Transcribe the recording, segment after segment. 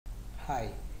Hi,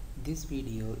 this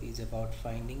video is about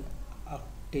finding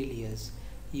Outliers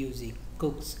using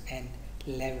cooks and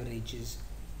leverages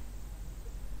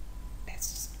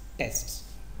tests.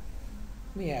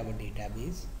 We have a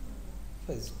database.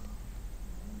 First,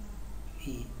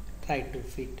 we try to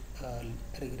fit a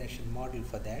regression model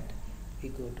for that. We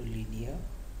go to linear.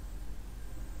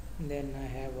 Then I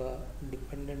have a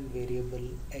dependent variable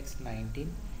x19,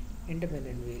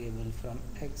 independent variable from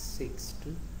x6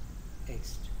 to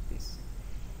x this.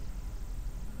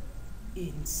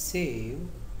 In save,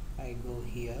 I go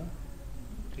here,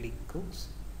 click cooks,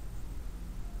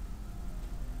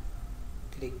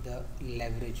 click the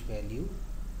leverage value,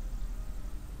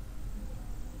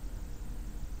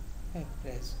 I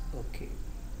press OK.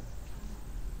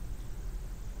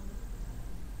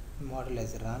 Model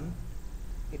has run.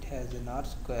 It has an R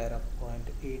square of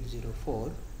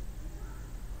 0.804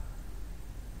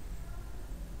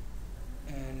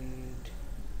 and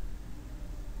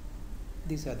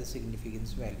these are the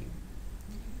significance value.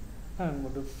 Now I'm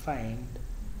going to find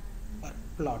or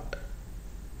plot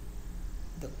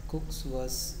the cooks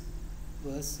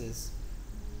versus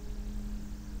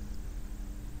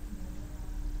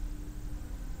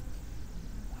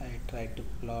I try to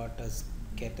plot a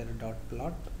scatter dot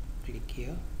plot. Click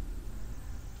here.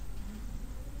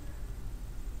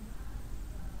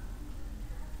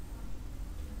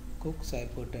 Cooks I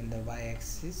put in the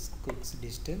y-axis, cooks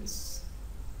distance.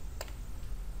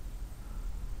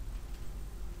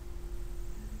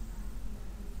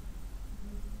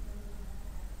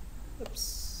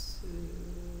 Oops,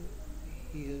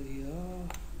 here we are,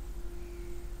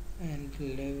 and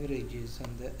leverage is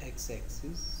on the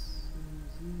x-axis.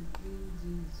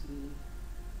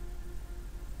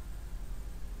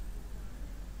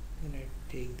 Then I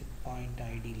take the point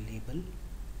ID label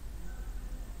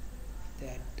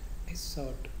that is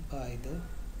sort by the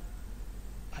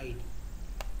ID.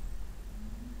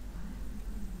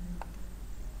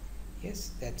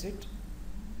 Yes, that's it.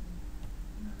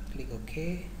 Click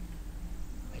OK.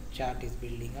 The chart is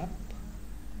building up.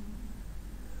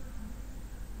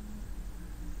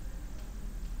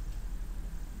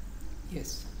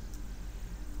 Yes,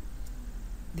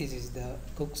 this is the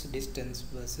Cook's distance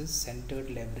versus centered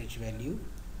leverage value,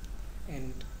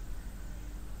 and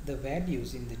the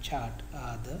values in the chart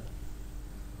are the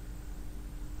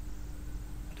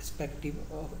respective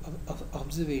of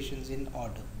observations in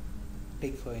order.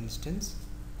 Take for instance,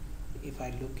 if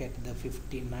I look at the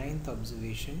 59th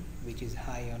observation, which is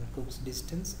high on Cook's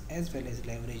distance as well as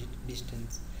leverage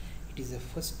distance, it is the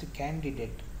first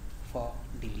candidate for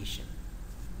deletion.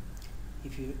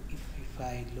 If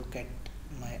I look at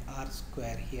my R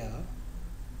square here,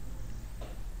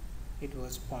 it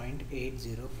was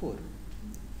 0.804.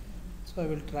 So I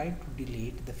will try to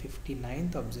delete the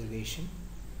 59th observation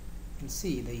and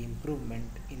see the improvement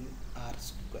in R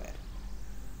square.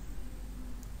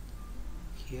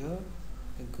 Here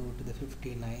I go to the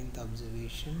 59th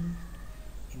observation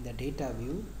in the data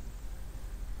view.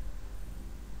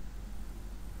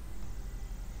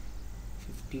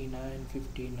 59,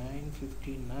 59,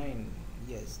 59.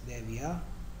 Yes, there we are.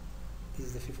 This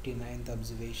is the 59th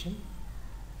observation.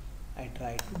 I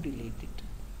try to delete it.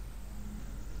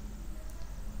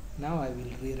 Now I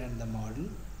will rerun the model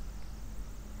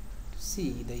to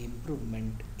see the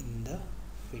improvement in the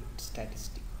fit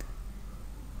statistic.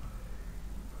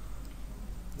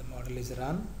 The model is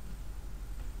run.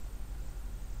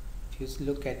 If you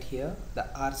look at here, the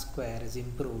R square is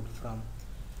improved from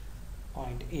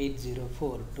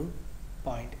 0.804 to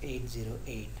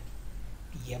 0.808.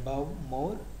 Above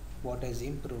more, what has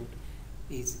improved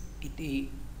is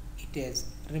it has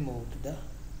removed the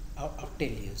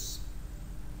outliers.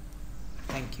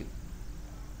 Thank you.